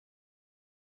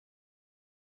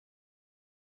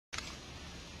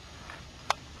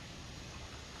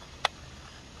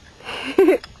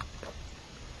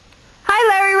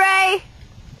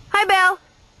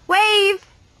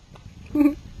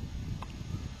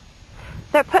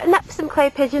They're putting up some clay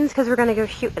pigeons because we're going to go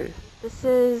shooting. This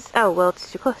is... Oh, well,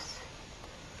 it's too close.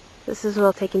 This is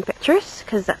Will taking pictures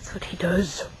because that's what he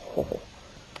does.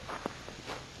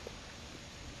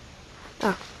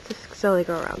 Oh, just slowly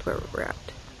go around where we're at.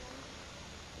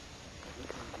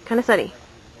 Kind of sunny.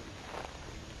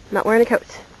 Not wearing a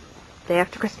coat. Day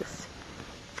after Christmas.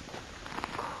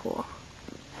 Cool.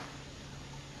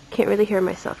 Can't really hear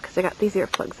myself because I got these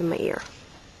earplugs in my ear.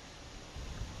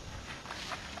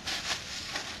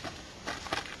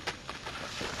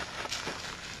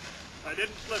 I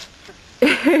didn't slip.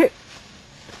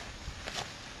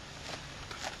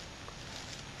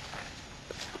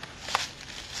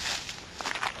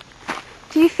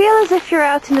 Do you feel as if you're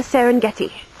out in the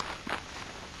Serengeti?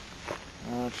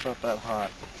 It's not that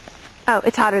hot. Oh,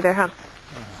 it's hotter there, huh?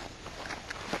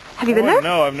 Have you been there?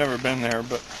 No, I've never been there,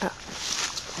 but Oh.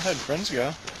 I had friends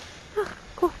go. Oh,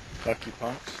 cool. Lucky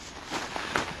punks.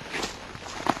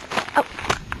 Oh.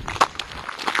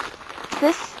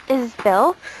 This is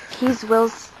Bill. He's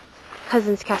Will's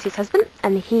cousin's Cassie's husband,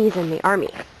 and he's in the army.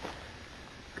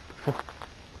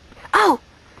 Oh!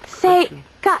 Say,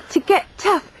 got to get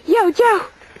tough. Yo, Joe!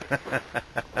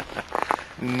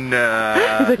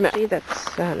 Nah. He's like, no. See,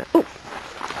 that's, no. Ooh.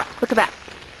 Look at that.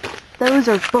 Those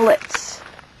are bullets.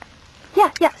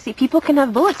 Yeah, see, people can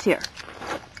have bullets here.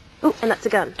 Ooh, and that's a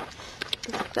gun.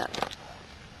 Look at that.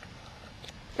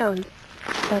 Oh, and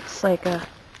that's like a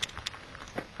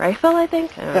rifle, I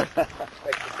think? I don't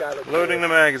know. Loading the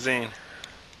magazine.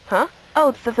 Huh?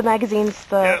 Oh, the magazine's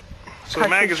the... Yep. So the cartridge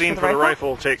magazine for the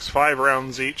rifle takes 5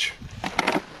 rounds each.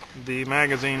 The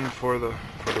magazine for the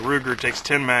Ruger takes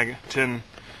 10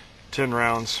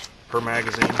 rounds per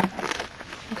magazine.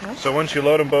 Okay. So once you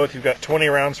load them both, you've got 20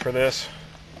 rounds for this,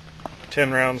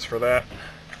 10 rounds for that.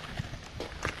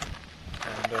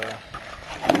 And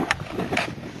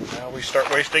now we start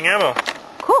wasting ammo.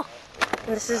 Cool.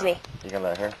 And this is me. You can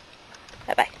let her.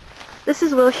 Bye-bye. This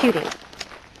is Will shooting. There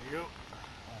you go.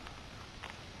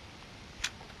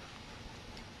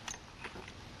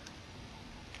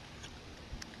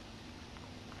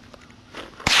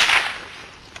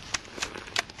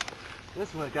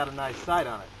 This one's got a nice sight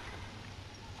on it.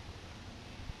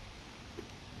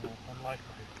 Unlike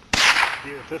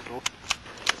the official.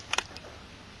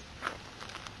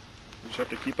 You just have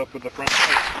to keep up with the front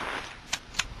sights.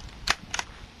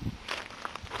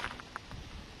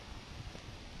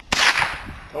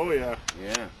 Oh yeah.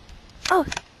 Yeah. Oh,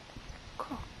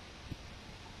 cool.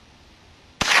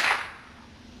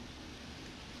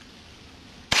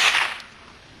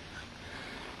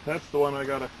 That's the one I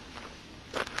gotta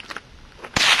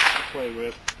play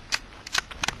with.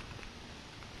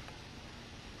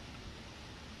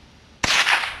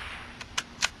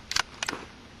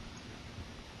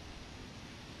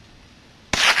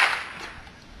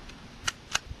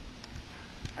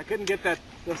 I couldn't get the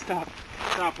stop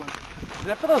one.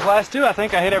 Except for those last two, I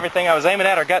think I hit everything I was aiming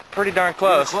at or got pretty darn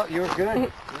close. You were good. You're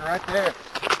right there.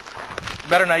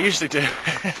 Better than I usually do.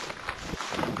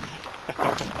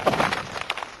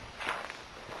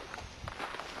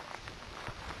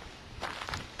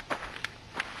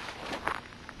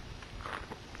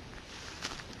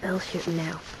 Bill's shooting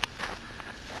now.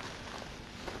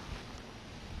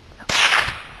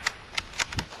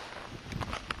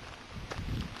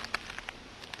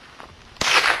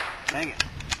 Dang it.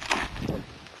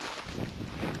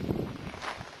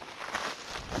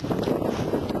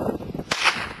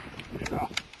 Yeah.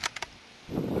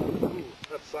 Ooh,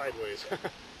 that's sideways.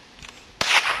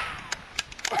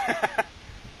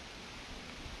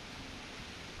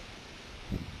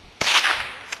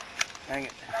 Dang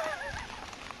it.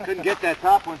 Couldn't get that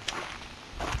top one.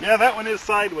 Yeah, that one is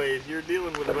sideways. You're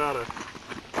dealing with about a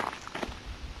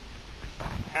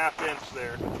 ½ inch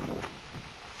there.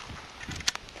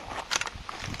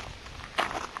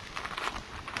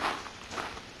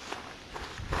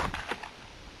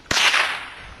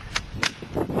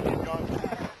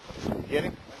 Get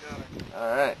him? I got it.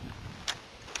 All right.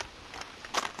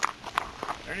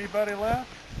 Anybody left?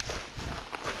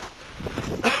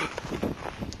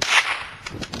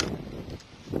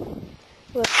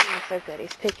 Will's doing so good.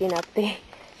 He's picking up the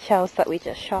shells that we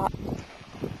just shot.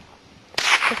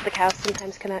 Because the cows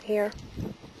sometimes come out here.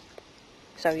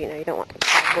 So, you know, you don't want them to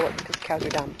have bullets because the cows are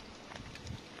dumb.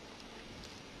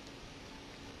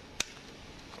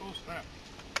 Oh, snap.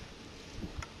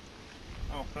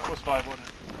 Oh, that was 5, wasn't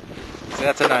it? See,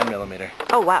 that's a 9mm.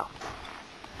 Oh, wow.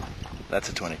 That's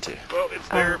a 22. Well, it's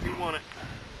there if you want it.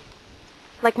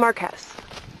 Like Mark has.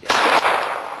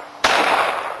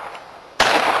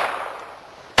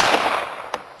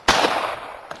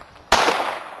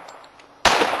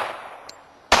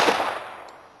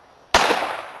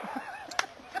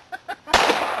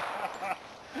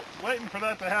 waiting for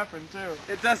that to happen too.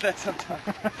 It does that sometimes.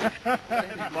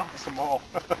 It knocks them all.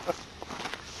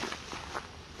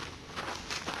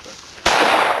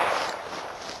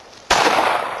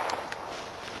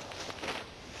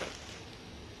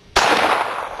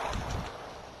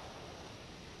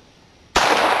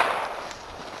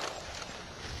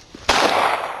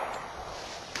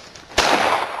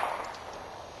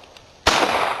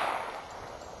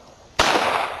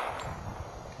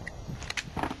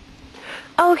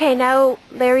 Okay, now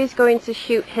Larry's going to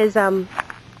shoot his,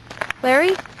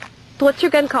 Larry? What's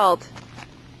your gun called?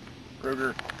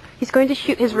 Ruger. He's going to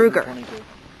shoot his Ruger. 22.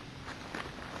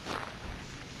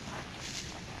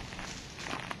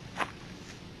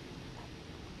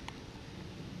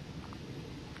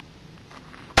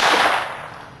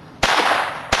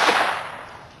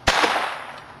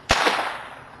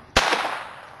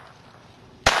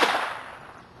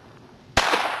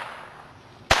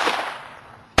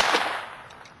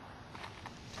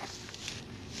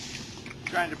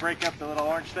 Trying to break up the little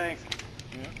orange things.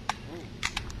 Yeah.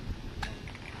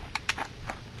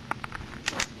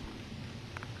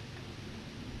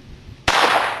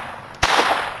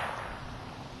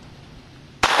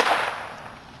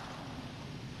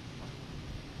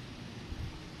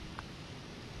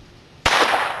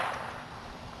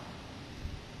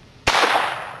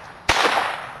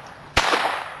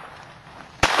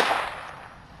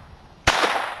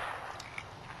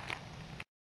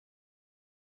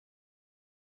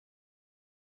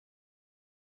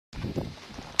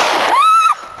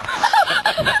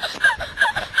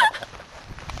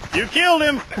 You killed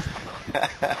him!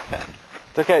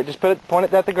 It's okay, just point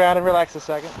it at the ground and relax a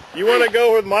second. You want to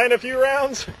go with mine a few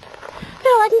rounds? No,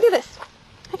 I can do this.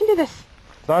 I can do this.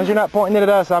 As long as you're not pointing it at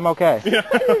us, I'm okay. Yeah.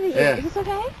 Yeah. Is this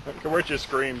okay? Where'd you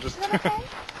scream? Just. Is that okay?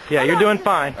 Yeah, you're doing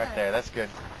fine. Right there, that's good.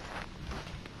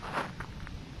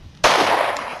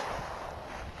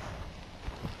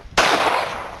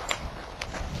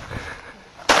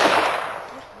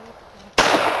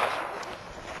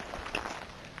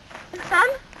 Is it done?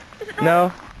 Is it done?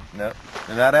 No? Nope,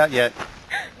 they're not out yet.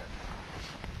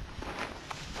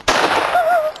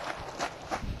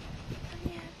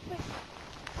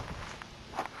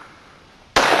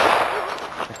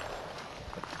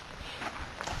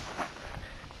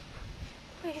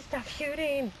 Please stop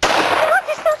shooting.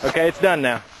 Please stop. Okay, it's done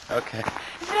now. Okay,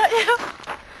 Is it out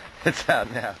now? it's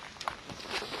out now.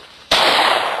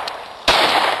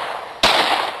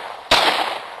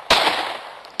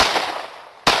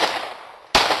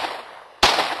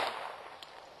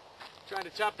 Trying to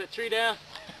chop that tree down.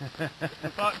 The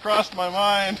thought crossed my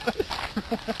mind.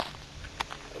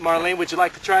 Marlene, would you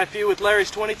like to try a few with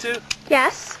Larry's 22?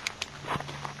 Yes.